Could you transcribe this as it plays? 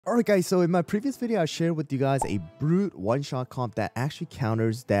Alright guys, so in my previous video I shared with you guys a brute one-shot comp that actually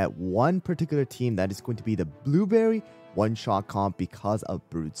counters that one particular team that is going to be the blueberry one-shot comp because of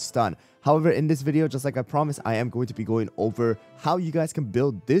brute stun. However, in this video, just like I promised, I am going to be going over how you guys can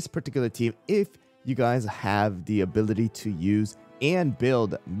build this particular team if you guys have the ability to use and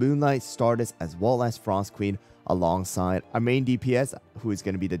build Moonlight, Stardust, as well as Frost Queen alongside our main DPS, who is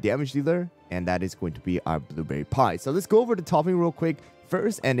going to be the damage dealer, and that is going to be our Blueberry Pie. So let's go over the topping real quick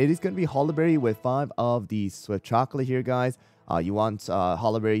first, and it is going to be Hollerberry with 5 of the Swift Chocolate here, guys. You want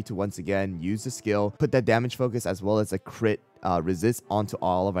Hollerberry to once again use the skill, put that damage focus as well as a crit resist onto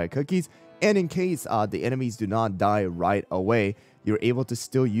all of our cookies, and in case the enemies do not die right away, you're able to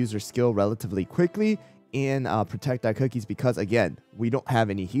still use your skill relatively quickly and protect our cookies, because again, we don't have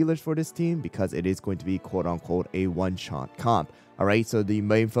any healers for this team because it is going to be quote-unquote a one-shot comp. Alright, so the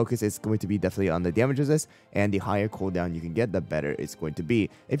main focus is going to be definitely on the damage resist, and the higher cooldown you can get, the better it's going to be.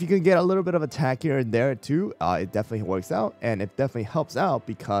 If you can get a little bit of attack here and there too, it definitely works out, and it definitely helps out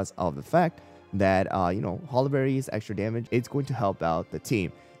because of the fact that, you know, Hollerberry's extra damage is going to help out the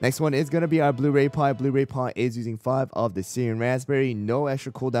team. Next one is going to be our Blueberry Pie. Blueberry Pie is using 5 of the Syrian Raspberry. No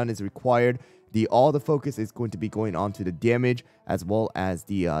extra cooldown is required. All the focus is going to be going on to the damage as well as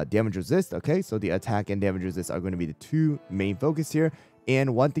the damage resist. Okay, so the attack and damage resist are going to be the two main focus here.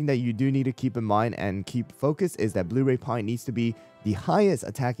 And one thing that you do need to keep in mind and keep focused is that Blueberry Pie needs to be the highest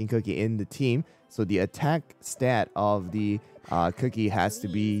attacking cookie in the team. So the attack stat of the cookie has to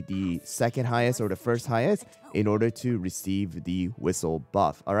be the second highest or the first highest in order to receive the whistle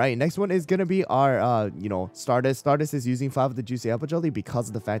buff. All right, next one is going to be our, you know, Stardust. Stardust is using 5 of the Juicy Apple Jelly because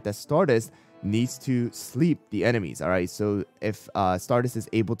of the fact that Stardust needs to sleep the enemies. All right, so if Stardust is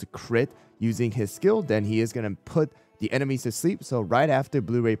able to crit using his skill, then he is going to put the enemies to sleep. So right after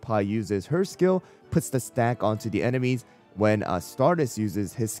Blueberry Pie uses her skill, puts the stack onto the enemies, when Stardust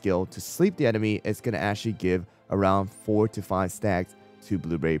uses his skill to sleep the enemy, it's going to actually give around 4 to 5 stacks to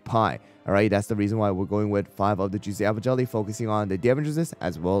Blueberry Pie. Alright, that's the reason why we're going with 5 of the Juicy Apple Jelly, focusing on the damage resist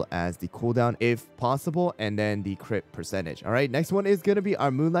as well as the cooldown if possible, and then the crit percentage. Alright, next one is going to be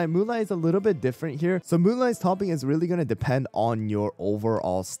our Moonlight. Moonlight is a little bit different here. So Moonlight's topping is really going to depend on your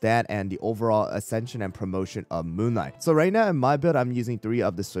overall stat and the overall ascension and promotion of Moonlight. So right now in my build, I'm using 3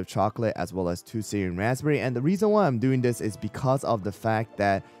 of the Swift Chocolate as well as 2 Syrian Raspberry, and the reason why I'm doing this is because of the fact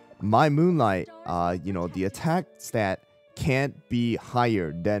that my Moonlight, you know, the attack stat can't be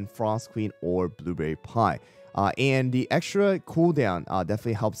higher than Frost Queen or Blueberry Pie. And the extra cooldown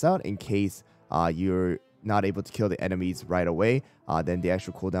definitely helps out in case you're not able to kill the enemies right away. Then the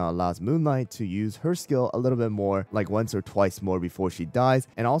extra cooldown allows Moonlight to use her skill a little bit more, like once or twice more before she dies,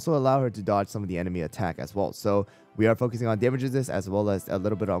 and also allow her to dodge some of the enemy attack as well. So we are focusing on damage resist as well as a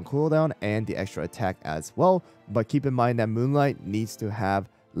little bit on cooldown and the extra attack as well. But keep in mind that Moonlight needs to have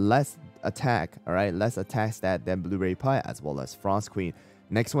less attack, all right, less attack stat than Blueberry Pie as well as Frost Queen.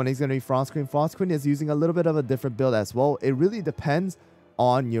 Next one is going to be Frost Queen. Frost Queen is using a little bit of a different build as well. It really depends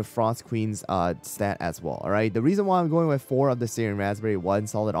on your Frost Queen's stat as well. All right, the reason why I'm going with 4 of the Syrian Raspberry, 1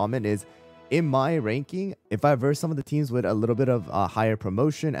 Solid Almond is, in my ranking, if I verse some of the teams with a little bit of higher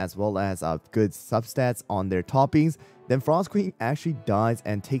promotion as well as good substats on their toppings, then Frost Queen actually dies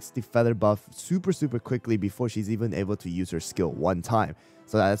and takes the feather buff super quickly before she's even able to use her skill one time.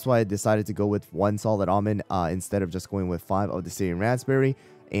 So that's why I decided to go with 1 Solid Almond instead of just going with 5 of the Syrian Raspberry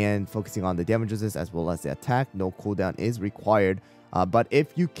and focusing on the damage resist as well as the attack. No cooldown is required. But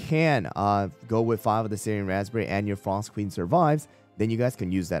if you can go with 5 of the Syrian Raspberry and your Frost Queen survives, then you guys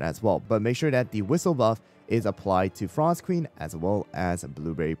can use that as well. But make sure that the whistle buff is applied to Frost Queen as well as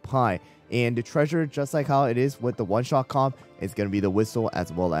Blueberry Pie. And the treasure, just like how it is with the one-shot comp, is going to be the whistle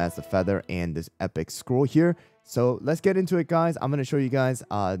as well as the feather and this epic scroll here. So let's get into it, guys. I'm going to show you guys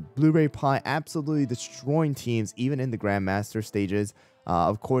Blueberry Pie absolutely destroying teams even in the Grandmaster stages.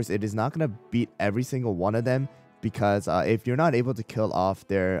 Of course, it is not going to beat every single one of them, because if you're not able to kill off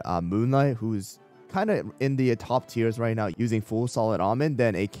their Moonlight, who's kind of in the top tiers right now using full Solid Almond,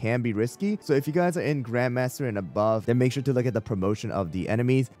 then it can be risky. So if you guys are in Grandmaster and above, then make sure to look at the promotion of the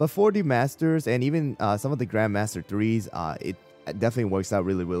enemies. But for the Masters and even some of the Grandmaster 3s, it definitely works out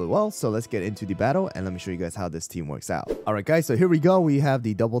really well. So let's get into the battle and let me show you guys how this team works out. Alright guys, so here we go. We have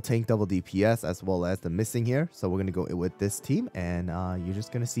the double tank, double DPS as well as the missing here. So we're gonna go with this team, and you're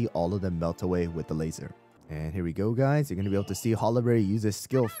just gonna see all of them melt away with the laser. And here we go, guys. You're going to be able to see Hollerberry use his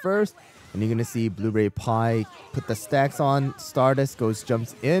skill first. And you're going to see Blueberry Pie put the stacks on. Stardust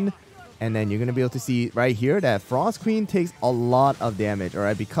jumps in. And then you're going to be able to see right here that Frost Queen takes a lot of damage. All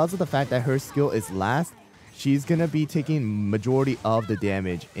right, because of the fact that her skill is last, she's going to be taking majority of the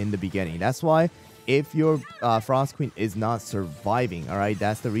damage in the beginning. That's why if your Frost Queen is not surviving. All right,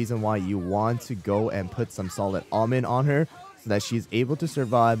 that's the reason why you want to go and put some solid almond on her so that she's able to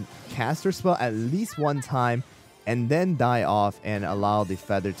survive, cast her spell at least one time, and then die off and allow the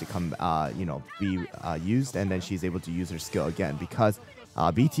feather to come, be used, and then she's able to use her skill again, because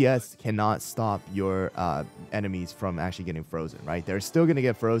BTS cannot stop your enemies from actually getting frozen, right? They're still going to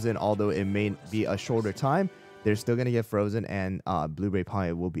get frozen, although it may be a shorter time. They're still going to get frozen, and Blueberry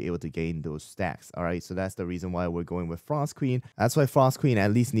Pie will be able to gain those stacks, all right? So that's the reason why we're going with Frost Queen. That's why Frost Queen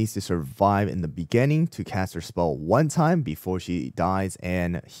at least needs to survive in the beginning to cast her spell one time before she dies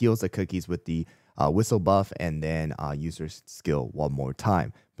and heals the cookies with the whistle buff, and then use her skill one more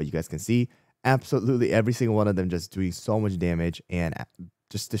time. But you guys can see absolutely every single one of them just doing so much damage and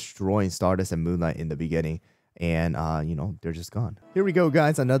just destroying Stardust and Moonlight in the beginning. And they're just gone. Here we go,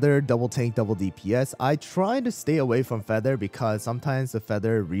 guys. Another double tank, double DPS. I try to stay away from Feather because sometimes the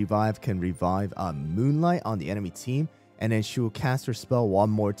Feather revive can revive Moonlight on the enemy team, and then she will cast her spell one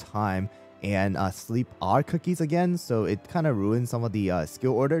more time and sleep our cookies again, so it kind of ruins some of the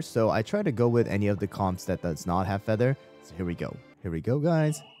skill orders. So I try to go with any of the comps that does not have Feather. So here we go,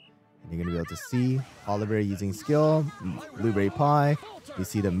 guys. And you're gonna be able to see Oliver using skill, Blueberry Pie. You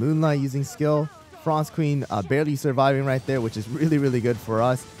see the Moonlight using skill, Frost Queen barely surviving right there, which is really good for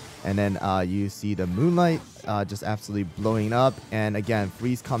us. And then you see the Moonlight just absolutely blowing up. And again,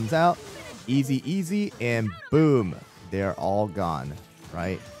 Freeze comes out, easy, and boom, they're all gone,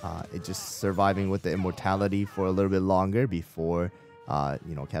 right? It just surviving with the immortality for a little bit longer before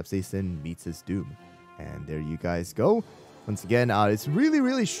Capsaicin meets his doom. And there you guys go. Once again, it's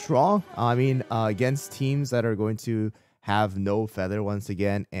really strong. I mean, against teams that are going to have no feather once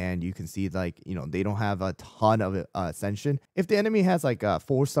again, and you can see like they don't have a ton of ascension. If the enemy has like a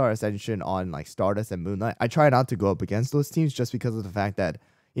 4-star ascension on like Stardust and Moonlight, I try not to go up against those teams just because of the fact that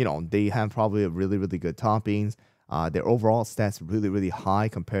they have probably a really good toppings. Their overall stats really high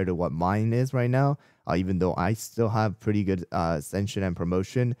compared to what mine is right now. Even though I still have pretty good ascension and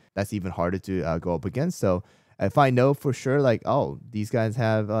promotion, that's even harder to go up against. So if I know for sure, like, oh, these guys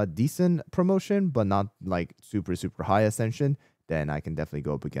have a decent promotion, but not like super high ascension, then I can definitely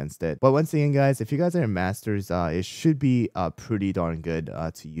go up against it. But once again, guys, if you guys are in Masters, it should be pretty darn good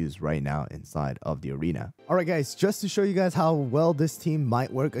to use right now inside of the arena. All right, guys, just to show you guys how well this team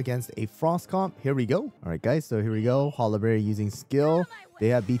might work against a Frost comp, here we go. All right, guys, so here we go. Hollerberry using skill. They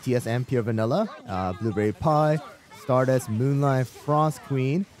have BTS and Pure Vanilla, Blueberry Pie, Stardust, Moonlight, Frost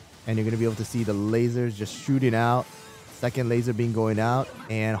Queen. And you're going to be able to see the lasers just shooting out. Second laser being going out.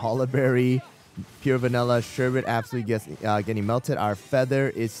 And Hollerberry, Pure Vanilla, Sherbet absolutely gets getting melted. Our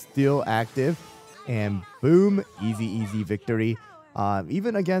Feather is still active. And boom, easy victory.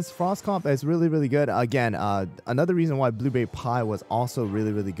 Even against Frost comp, it's really good. Again, another reason why Blueberry Pie was also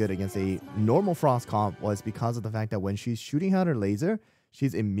really good against a normal Frost comp was because of the fact that when she's shooting out her laser,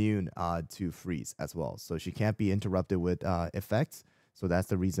 she's immune to freeze as well. So she can't be interrupted with effects. So that's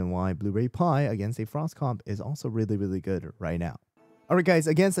the reason why Blueberry Pie against a Frost comp is also really good right now. Alright, guys,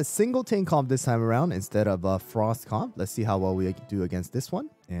 against a single tank comp this time around instead of a Frost comp, let's see how well we do against this one.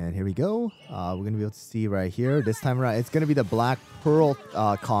 And here we go. We're going to be able to see right here. This time around, it's going to be the Black Pearl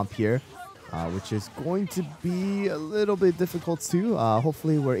comp here, which is going to be a little bit difficult too.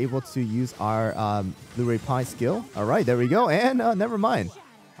 Hopefully, we're able to use our Blueberry Pie skill. Alright, there we go. And never mind.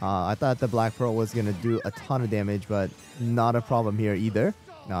 I thought the Black Pearl was going to do a ton of damage, but not a problem here either.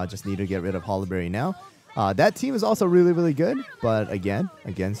 Just need to get rid of Hollerberry now. That team is also really good, but again,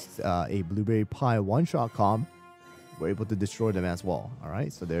 against a Blueberry Pie one-shot comp, we're able to destroy them as well. All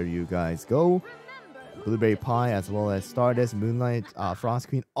right, so there you guys go. Blueberry Pie as well as Stardust, Moonlight, Frost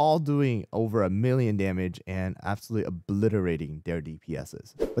Queen, all doing over 1 million damage and absolutely obliterating their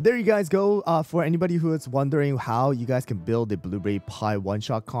DPSs. But there you guys go. For anybody who is wondering how you guys can build a Blueberry Pie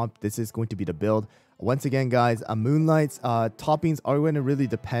one-shot comp, this is going to be the build. Once again, guys, Moonlight's toppings are going to really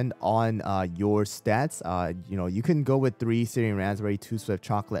depend on your stats. You can go with 3 Syrian Raspberry, 2 Swift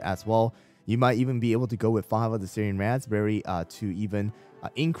Chocolate as well. You might even be able to go with 5 of the Syrian Raspberry to even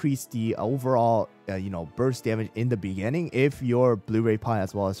increase the overall burst damage in the beginning if your Blueberry Pie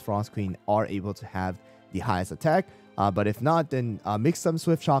as well as Frost Queen are able to have the highest attack. But if not, then mix some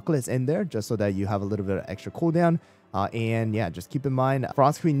Swift Chocolates in there just so that you have a little bit of extra cooldown. And yeah, just keep in mind,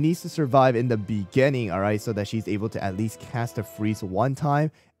 Frost Queen needs to survive in the beginning, all right, so that she's able to at least cast a freeze one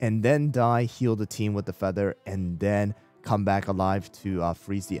time and then die, heal the team with the feather, and then come back alive to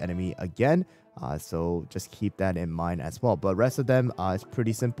freeze the enemy again. So just keep that in mind as well. But rest of them, it's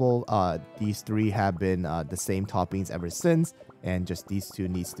pretty simple. These 3 have been the same toppings ever since, and just these 2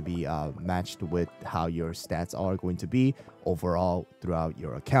 needs to be matched with how your stats are going to be overall throughout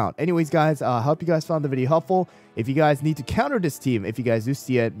your account. Anyways, guys, I hope you guys found the video helpful. If you guys need to counter this team, if you guys do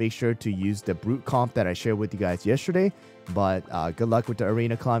see it, make sure to use the brute comp that I shared with you guys yesterday. But good luck with the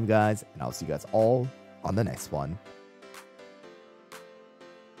arena climb, guys, and I'll see you guys all on the next one.